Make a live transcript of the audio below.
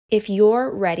if you're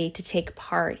ready to take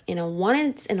part in a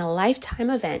once-in-a-lifetime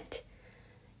event,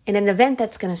 in an event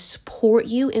that's going to support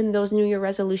you in those New Year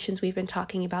resolutions we've been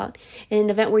talking about, in an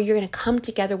event where you're going to come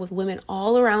together with women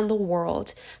all around the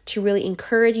world to really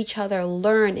encourage each other,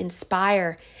 learn,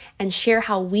 inspire, and share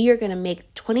how we are going to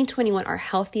make 2021 our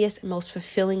healthiest and most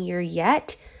fulfilling year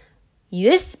yet,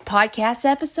 this podcast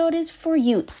episode is for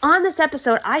you. On this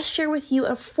episode, I share with you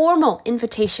a formal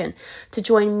invitation to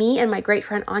join me and my great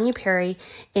friend Anya Perry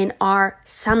in our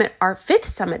summit, our 5th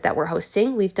summit that we're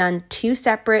hosting. We've done 2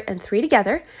 separate and 3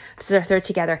 together. This is our 3rd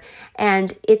together.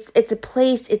 And it's a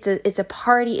place, it's a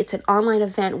party, it's an online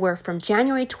event where from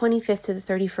January 25th to the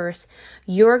 31st,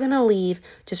 you're going to leave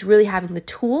just really having the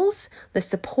tools, the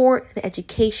support, the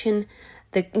education,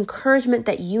 the encouragement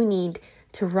that you need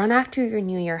to run after your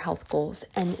New Year health goals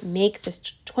and make this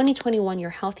 2021 your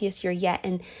healthiest year yet,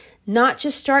 and not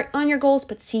just start on your goals,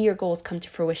 but see your goals come to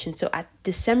fruition. So at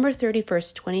December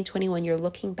 31st, 2021, you're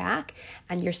looking back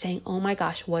and you're saying, oh my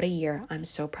gosh, what a year. I'm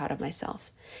so proud of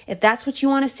myself. If that's what you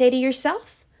want to say to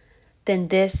yourself, then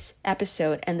this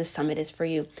episode and the summit is for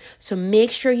you. So make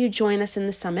sure you join us in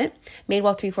the summit,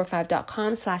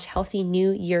 madewell345.com/healthy new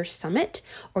year summit,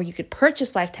 or you could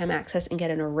purchase lifetime access and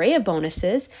get an array of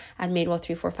bonuses at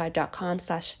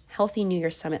madewell345.com/healthy new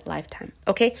year summit lifetime.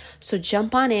 Okay, so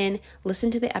jump on in, listen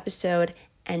to the episode,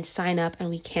 and sign up, and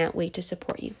we can't wait to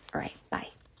support you. All right, bye.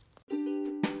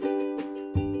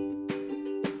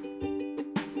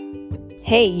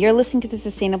 Hey, you're listening to the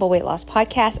Sustainable Weight Loss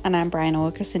Podcast, and I'm Brian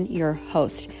Wilkerson, your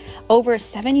host. Over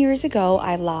 7 years ago,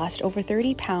 I lost over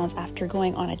 30 pounds after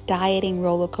going on a dieting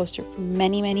roller coaster for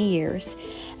many, many years,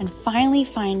 and finally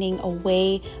finding a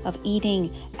way of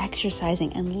eating,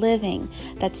 exercising, and living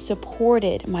that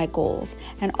supported my goals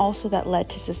and also that led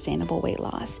to sustainable weight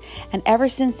loss. And ever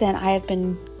since then, I have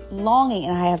been longing,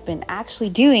 and I have been actually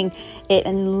doing it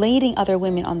and leading other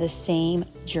women on the same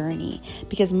journey,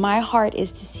 because my heart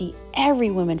is to see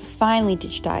every woman finally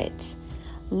ditch diets,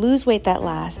 lose weight that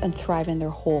lasts, and thrive in their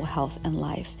whole health and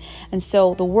life. And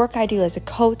so the work I do as a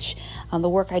coach, the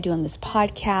work I do on this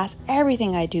podcast,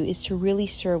 everything I do is to really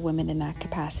serve women in that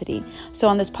capacity. So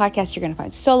on this podcast, you're going to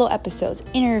find solo episodes,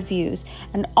 interviews,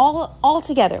 and all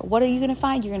together, what are you going to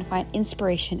find? You're going to find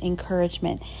inspiration,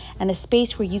 encouragement, and a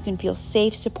space where you can feel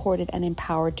safe, supported, and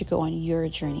empowered to go on your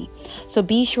journey. So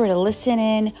be sure to listen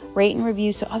in, rate and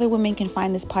review so other women can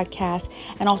find this podcast,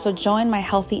 and also join my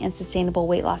healthy and sustainable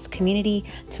weight loss community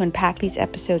to unpack these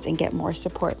episodes and get more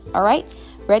support. All right,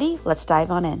 ready? Let's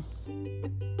dive on in.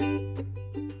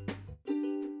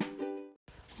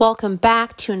 Welcome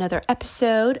back to another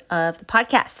episode of the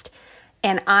podcast.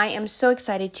 And I am so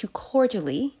excited to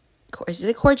cordially, is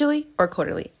it cordially or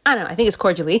quarterly? I don't know. I think it's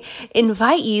cordially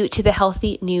invite you to the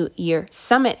Healthy New Year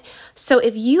Summit. So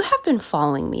if you have been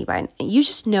following me you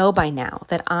just know by now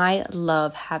that I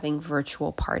love having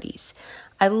virtual parties.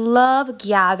 I love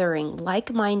gathering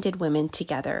like-minded women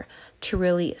together to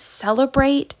really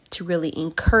celebrate, to really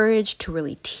encourage, to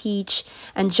really teach,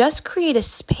 and just create a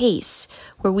space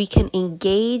where we can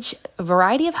engage a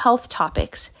variety of health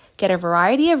topics, get a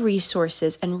variety of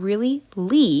resources, and really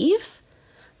leave.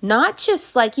 Not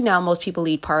just like, most people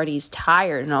leave parties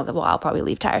tired and all that. Well, I'll probably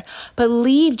leave tired, but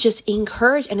leave just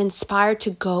encouraged and inspired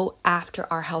to go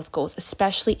after our health goals,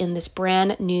 especially in this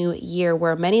brand new year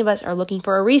where many of us are looking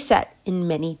for a reset in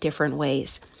many different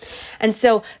ways. And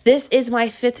so this is my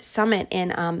 5th summit,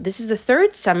 and this is the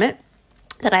 3rd summit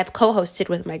that I've co-hosted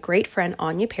with my great friend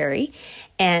Anya Perry,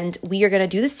 and we are going to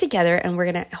do this together, and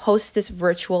we're going to host this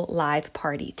virtual live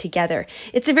party together.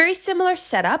 It's a very similar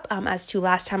setup as to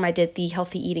last time I did the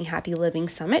Healthy Eating, Happy Living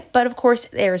Summit, but of course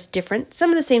there's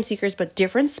some of the same speakers, but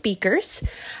different speakers.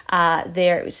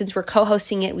 Since we're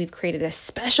co-hosting it, we've created a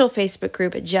special Facebook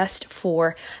group just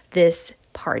for this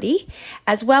party,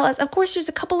 as well as, of course, there's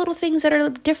a couple little things that are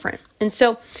different. And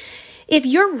so if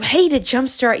you're ready to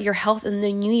jumpstart your health in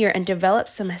the new year and develop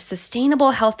some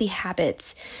sustainable, healthy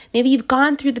habits, maybe you've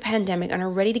gone through the pandemic and are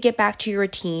ready to get back to your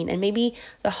routine, and maybe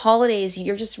the holidays,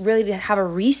 you're just ready to have a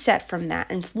reset from that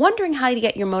and wondering how to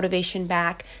get your motivation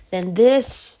back, then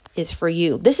this is for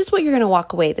you. This is what you're going to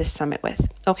walk away this summit with,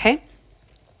 okay?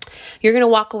 You're going to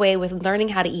walk away with learning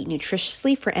how to eat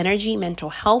nutritiously for energy, mental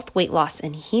health, weight loss,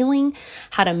 and healing,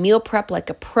 how to meal prep like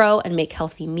a pro and make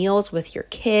healthy meals with your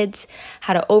kids,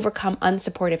 how to overcome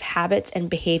unsupportive habits and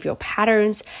behavioral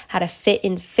patterns, how to fit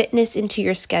in fitness into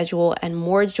your schedule and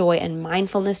more joy and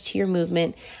mindfulness to your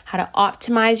movement, how to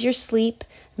optimize your sleep,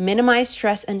 minimize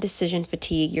stress and decision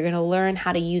fatigue. You're going to learn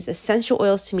how to use essential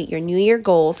oils to meet your New Year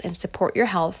goals and support your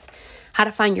health, how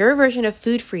to find your version of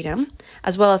food freedom,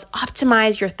 as well as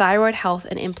optimize your thyroid health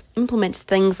and implement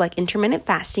things like intermittent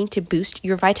fasting to boost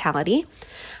your vitality,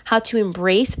 how to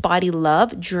embrace body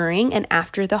love during and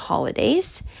after the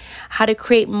holidays, how to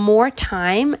create more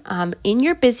time in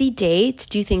your busy day to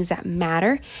do things that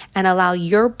matter and allow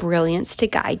your brilliance to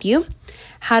guide you,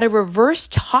 how to reverse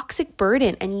toxic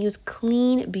burden and use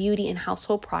clean beauty and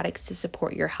household products to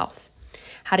support your health,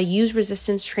 how to use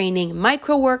resistance training,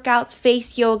 micro workouts,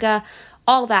 face yoga,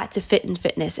 all that to fit in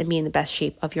fitness and be in the best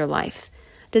shape of your life.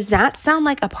 Does that sound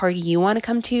like a party you want to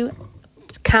come to?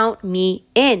 Count me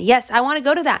in. Yes, I want to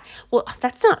go to that. Well,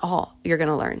 that's not all you're going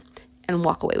to learn and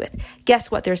walk away with.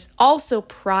 Guess what? There's also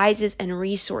prizes and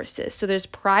resources. So there's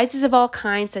prizes of all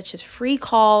kinds, such as free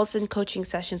calls and coaching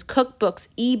sessions, cookbooks,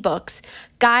 ebooks,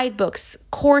 guidebooks,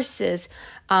 courses,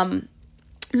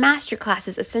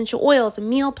 masterclasses, essential oils,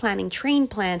 meal planning, training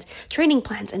plans,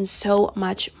 and so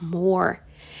much more.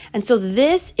 And so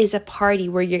this is a party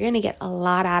where you're going to get a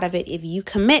lot out of it if you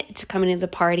commit to coming to the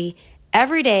party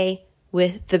every day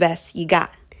with the best you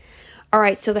got. All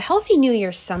right, so the Healthy New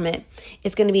Year Summit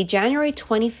is going to be January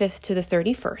 25th to the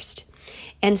 31st.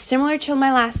 And similar to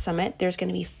my last summit, there's going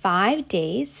to be 5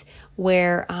 days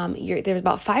where there's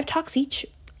about 5 talks each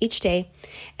day.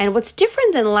 And what's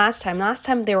different than last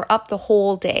time they were up the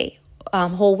whole day,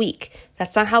 whole week.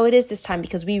 That's not how it is this time,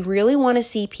 because we really want to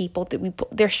see people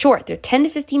they're short. They're 10 to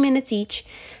 15 minutes each,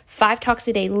 5 talks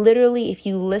a day. Literally, if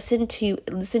you listen to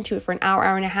it for an hour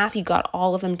and a half, you got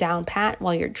all of them down pat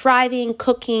while you're driving,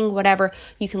 cooking, whatever.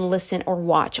 You can listen or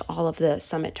watch all of the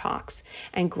summit talks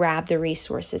and grab the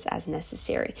resources as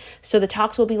necessary. So the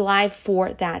talks will be live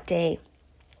for that day.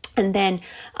 And then,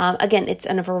 again, it's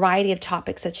on a variety of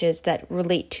topics such as that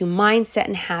relate to mindset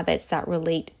and habits, that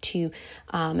relate to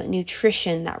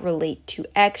nutrition, that relate to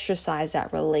exercise,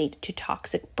 that relate to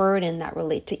toxic burden, that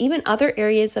relate to even other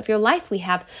areas of your life. We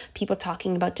have people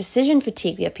talking about decision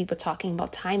fatigue. We have people talking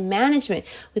about time management.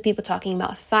 We have people talking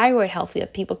about thyroid health. We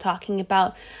have people talking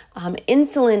about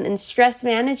insulin and stress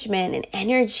management and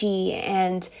energy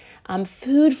and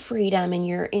food freedom in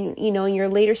your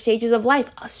later stages of life.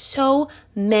 So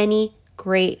many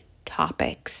great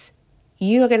topics.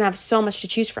 You are going to have so much to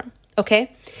choose from.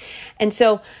 Okay. And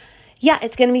so, yeah,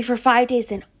 it's going to be for 5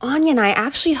 days. And Anya and I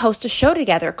actually host a show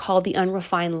together called the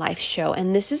Unrefined Life Show.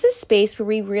 And this is a space where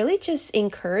we really just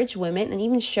encourage women and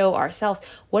even show ourselves,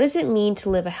 what does it mean to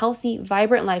live a healthy,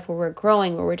 vibrant life where we're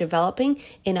growing, where we're developing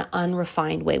in an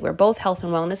unrefined way. We're both health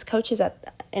and wellness coaches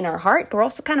in our heart, but we're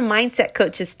also kind of mindset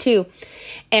coaches too.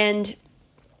 And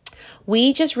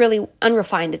we just really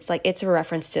unrefined. It's a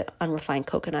reference to unrefined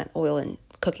coconut oil and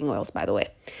cooking oils, by the way.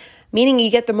 Meaning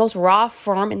you get the most raw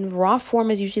form, and raw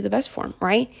form is usually the best form,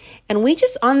 right? And we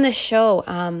just on the show,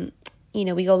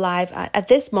 we go live at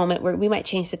this moment where we might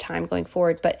change the time going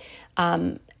forward, but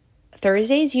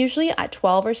Thursdays usually at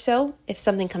 12 or so, if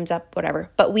something comes up, whatever.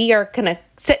 But we're going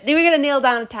to nail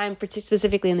down a time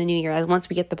specifically in the new year once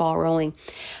we get the ball rolling.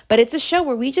 But it's a show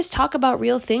where we just talk about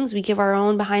real things. We give our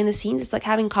own behind the scenes. It's like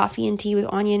having coffee and tea with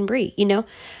Anya and Brie,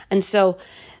 And so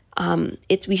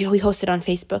we host it on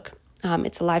Facebook.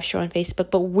 It's a live show on Facebook,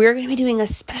 but we're going to be doing a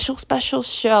special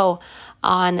show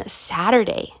on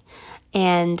Saturday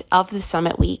and of the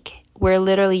summit week, where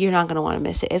literally you're not going to want to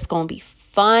miss it. It's going to be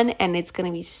fun and it's going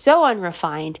to be so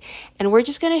unrefined. And we're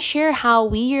just going to share how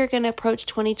we are going to approach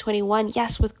 2021.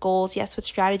 Yes, with goals. Yes, with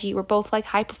strategy. We're both like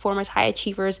high performers, high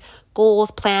achievers,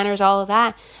 goals, planners, all of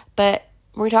that. But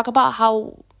we're going to talk about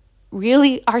how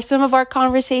really some of our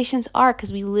conversations are,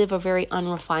 because we live a very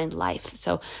unrefined life.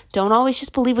 So don't always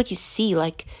just believe what you see.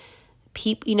 Like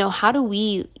people, how do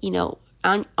we,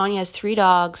 Anya has 3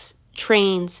 dogs,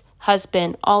 trains,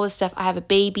 husband, all this stuff. I have a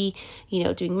baby,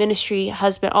 doing ministry,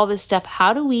 husband, all this stuff.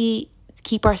 How do we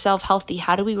keep ourselves healthy?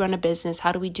 How do we run a business?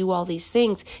 How do we do all these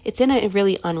things? It's in a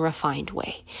really unrefined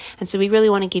way. And so we really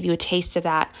want to give you a taste of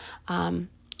that,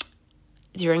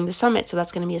 during the summit. So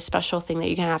that's going to be a special thing that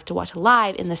you're going to have to watch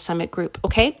live in the summit group.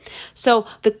 Okay. So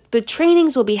the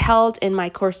trainings will be held in my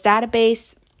course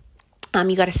database.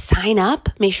 You got to sign up.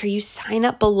 Make sure you sign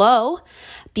up below,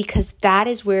 because that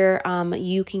is where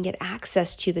you can get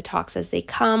access to the talks as they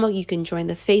come. You can join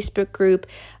the Facebook group.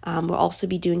 We'll also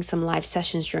be doing some live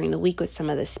sessions during the week with some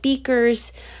of the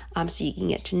speakers, so you can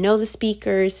get to know the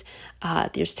speakers.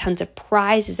 There's tons of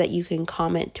prizes that you can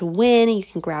comment to win, and you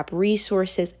can grab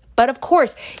resources. But of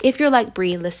course, if you're like,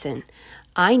 Brie, listen,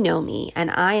 I know me,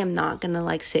 and I am not going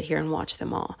to sit here and watch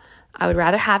them all. I would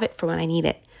rather have it for when I need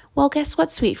it. Well, guess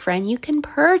what, sweet friend? You can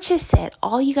purchase it.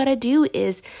 All you got to do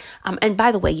is, and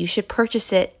by the way, you should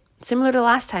purchase it Similar to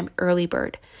last time, early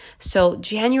bird. So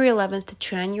January 11th to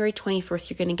January 21st,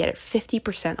 you're going to get it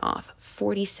 50% off,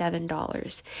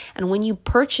 $47. And when you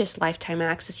purchase lifetime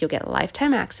access, you'll get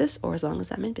lifetime access, or as long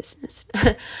as I'm in business,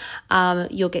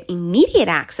 you'll get immediate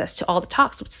access to all the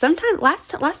talks. Sometimes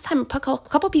last time, a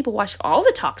couple people watched all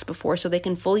the talks before, so they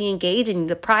can fully engage in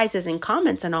the prizes and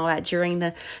comments and all that during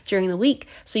the week.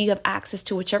 So you have access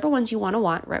to whichever ones you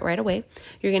want right away.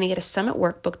 You're going to get a summit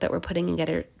workbook that we're putting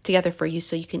together for you,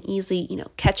 so you can easily,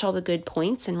 catch all the good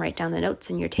points and write down the notes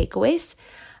and your takeaways,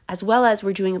 as well as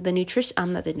we're doing the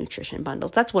nutrition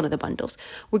bundles. That's one of the bundles.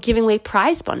 We're giving away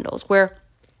prize bundles where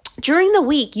during the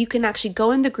week, you can actually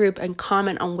go in the group and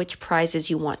comment on which prizes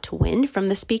you want to win from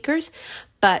the speakers.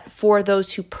 But for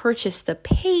those who purchase the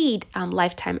paid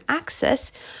lifetime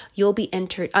access, you'll be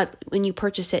entered when you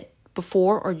purchase it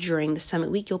before or during the summit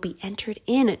week, you'll be entered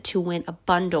in to win a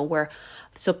bundle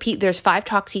there's 5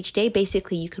 talks each day.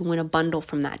 Basically, you can win a bundle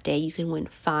from that day. You can win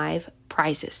 5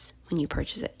 prizes when you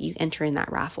purchase it. You enter in that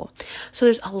raffle. So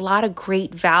there's a lot of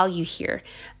great value here.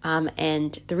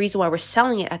 And the reason why we're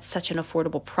selling it at such an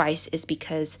affordable price is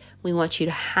because we want you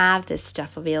to have this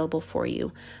stuff available for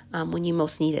you when you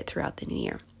most need it throughout the new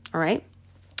year. All right.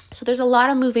 So there's a lot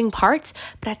of moving parts,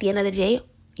 but at the end of the day,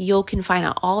 you can find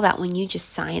out all that when you just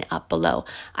sign up below.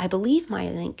 I believe my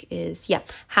link is,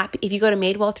 happy. If you go to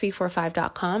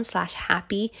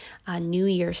madewell345.com/happy New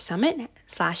Year Summit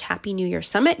 /Happy New Year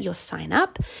Summit, you'll sign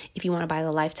up. If you want to buy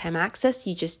the lifetime access,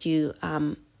 you just do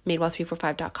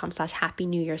madewell345.com/Happy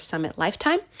New Year Summit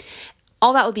Lifetime.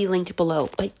 All that would be linked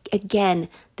below. But again,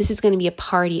 this is going to be a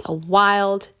party, a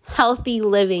wild, healthy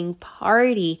living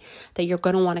party that you're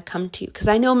going to want to come to. Because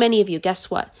I know many of you,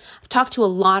 guess what? I've talked to a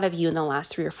lot of you in the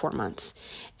last 3 or 4 months.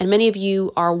 And many of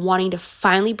you are wanting to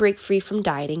finally break free from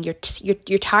dieting. You're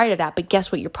tired of that. But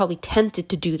guess what? You're probably tempted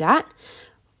to do that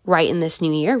right in this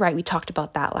new year, right? We talked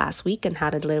about that last week and how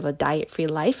to live a diet-free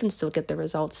life and still get the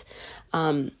results.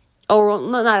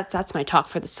 That's my talk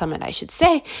for the summit, I should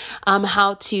say,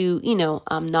 how to,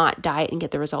 not diet and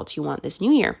get the results you want this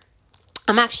new year.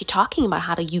 I'm actually talking about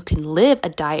how you can live a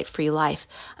diet-free life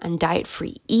and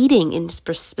diet-free eating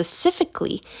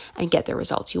specifically and get the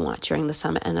results you want during the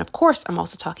summit. And then, of course, I'm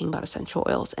also talking about essential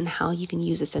oils and how you can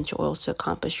use essential oils to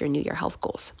accomplish your new year health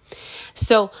goals.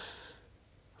 So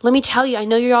let me tell you, I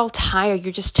know you're all tired.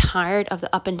 You're just tired of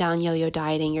the up and down yo-yo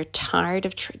dieting. You're tired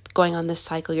of going on this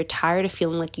cycle. You're tired of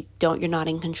feeling like you're not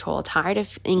in control, tired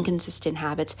of inconsistent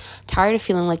habits, tired of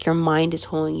feeling like your mind is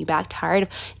holding you back,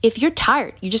 if you're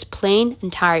tired, you're just plain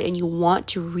and tired and you want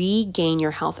to regain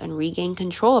your health and regain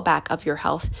control back of your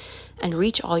health and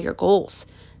reach all your goals,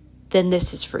 then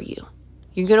this is for you.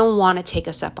 You're going to want to take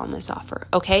us up on this offer.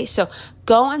 Okay. So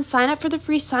go and sign up for the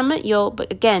free summit. But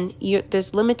again,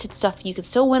 there's limited stuff. You could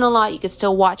still win a lot. You could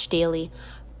still watch daily,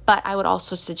 but I would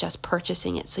also suggest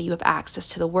purchasing it so you have access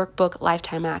to the workbook,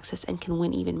 lifetime access, and can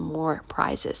win even more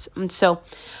prizes. And so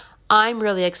I'm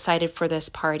really excited for this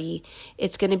party.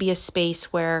 It's going to be a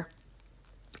space where,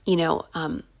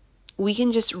 we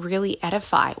can just really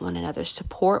edify one another,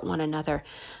 support one another,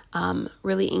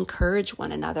 really encourage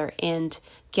one another, and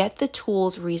get the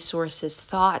tools, resources,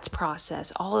 thoughts,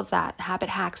 process, all of that, habit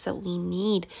hacks that we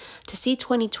need to see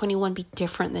 2021 be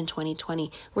different than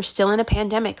 2020. We're still in a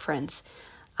pandemic, friends.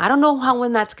 I don't know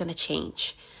when that's going to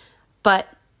change, but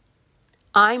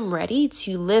I'm ready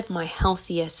to live my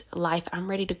healthiest life. I'm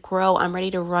ready to grow. I'm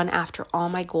ready to run after all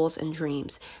my goals and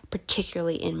dreams,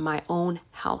 particularly in my own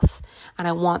health. And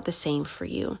I want the same for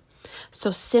you.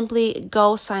 So simply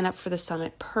go sign up for the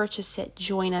summit, purchase it,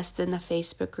 join us in the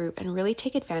Facebook group, and really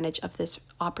take advantage of this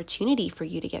opportunity for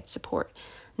you to get support.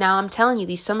 Now, I'm telling you,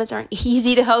 these summits aren't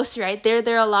easy to host, right?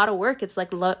 They're a lot of work. It's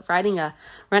like running an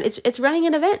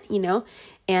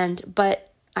event,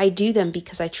 but I do them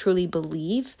because I truly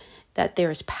believe that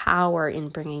there is power in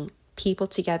bringing people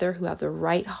together who have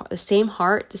the same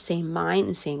heart, the same mind,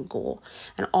 and same goal.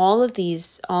 And all of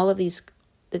these,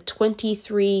 the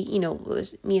 23,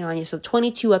 so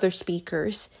 22 other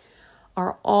speakers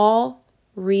are all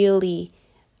really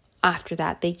after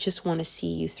that. They just want to see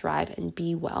you thrive and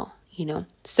be well,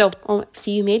 So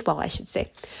see you made well, I should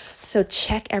say. So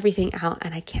check everything out,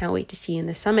 and I can't wait to see you in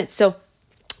the summit. So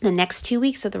the next 2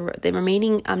 weeks of the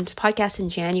remaining podcast in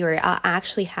January, I'll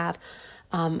actually have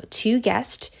 2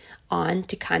 guests on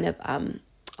to kind of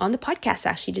on the podcast,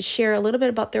 actually, to share a little bit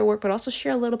about their work, but also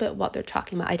share a little bit what they're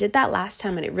talking about. I did that last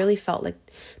time, and it really felt like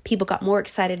people got more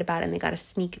excited about it, and they got a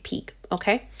sneak peek.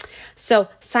 Okay, so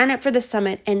sign up for the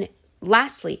summit, and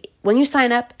lastly, when you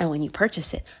sign up and when you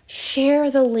purchase it,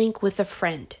 share the link with a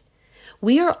friend.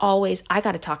 I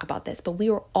got to talk about this, but we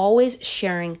are always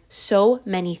sharing so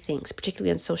many things,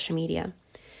 particularly on social media.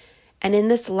 And in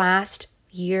this last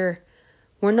year,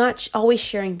 we're not always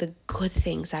sharing the good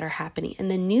things that are happening. And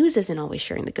the news isn't always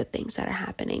sharing the good things that are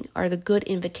happening, or the good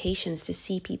invitations to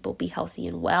see people be healthy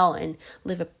and well and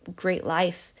live a great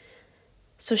life.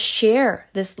 So share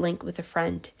this link with a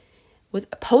friend.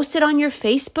 Post it on your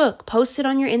Facebook, post it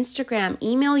on your Instagram,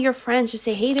 email your friends, just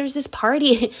say, hey, there's this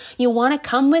party. You want to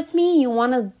come with me? You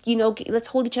want to, let's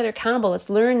hold each other accountable. Let's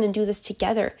learn and do this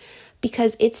together,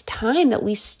 because it's time that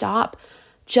we stop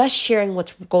just sharing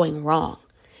what's going wrong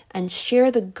and share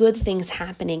the good things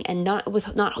happening, and not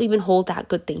even hold that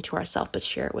good thing to ourselves, but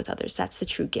share it with others. That's the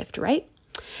true gift, right?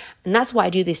 And that's why I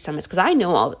do these summits, because I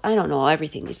don't know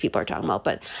everything these people are talking about,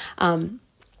 but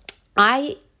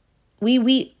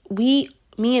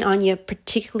me and Anya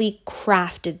particularly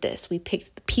crafted this. We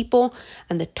picked the people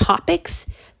and the topics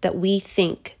that we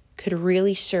think could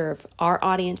really serve our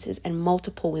audiences and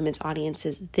multiple women's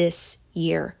audiences this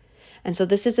year. And so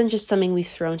this isn't just something we've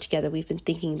thrown together. We've been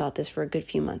thinking about this for a good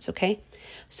few months, okay?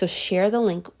 So share the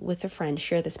link with a friend.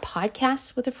 Share this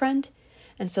podcast with a friend,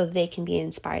 and so they can be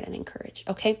inspired and encouraged,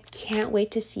 okay? Can't wait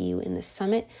to see you in the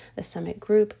summit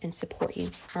group, and support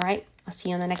you, all right? I'll see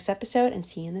you on the next episode, and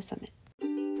see you in the summit.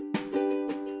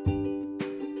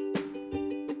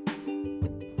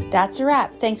 That's a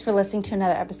wrap. Thanks for listening to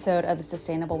another episode of the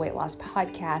Sustainable Weight Loss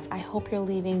Podcast. I hope you're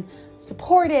leaving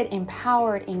supported,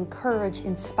 empowered, encouraged,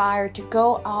 inspired to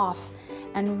go off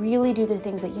and really do the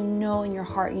things that you know in your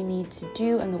heart you need to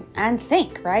do and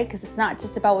think, right? Because it's not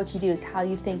just about what you do, it's how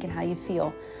you think and how you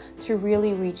feel to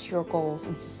really reach your goals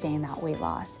and sustain that weight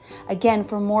loss. Again,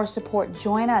 for more support,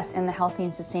 join us in the Healthy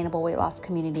and Sustainable Weight Loss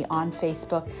community on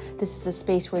Facebook. This is a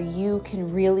space where you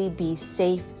can really be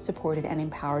safe, supported, and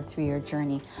empowered through your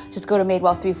journey. Just go to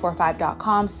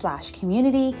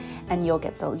madewell345.com/community and you'll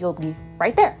be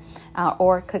right there,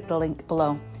 or click the link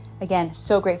below. Again,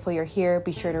 so grateful you're here.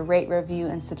 Be sure to rate, review,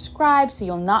 and subscribe so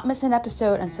you'll not miss an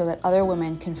episode, and so that other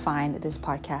women can find this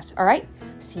podcast. All right,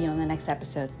 see you on the next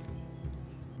episode.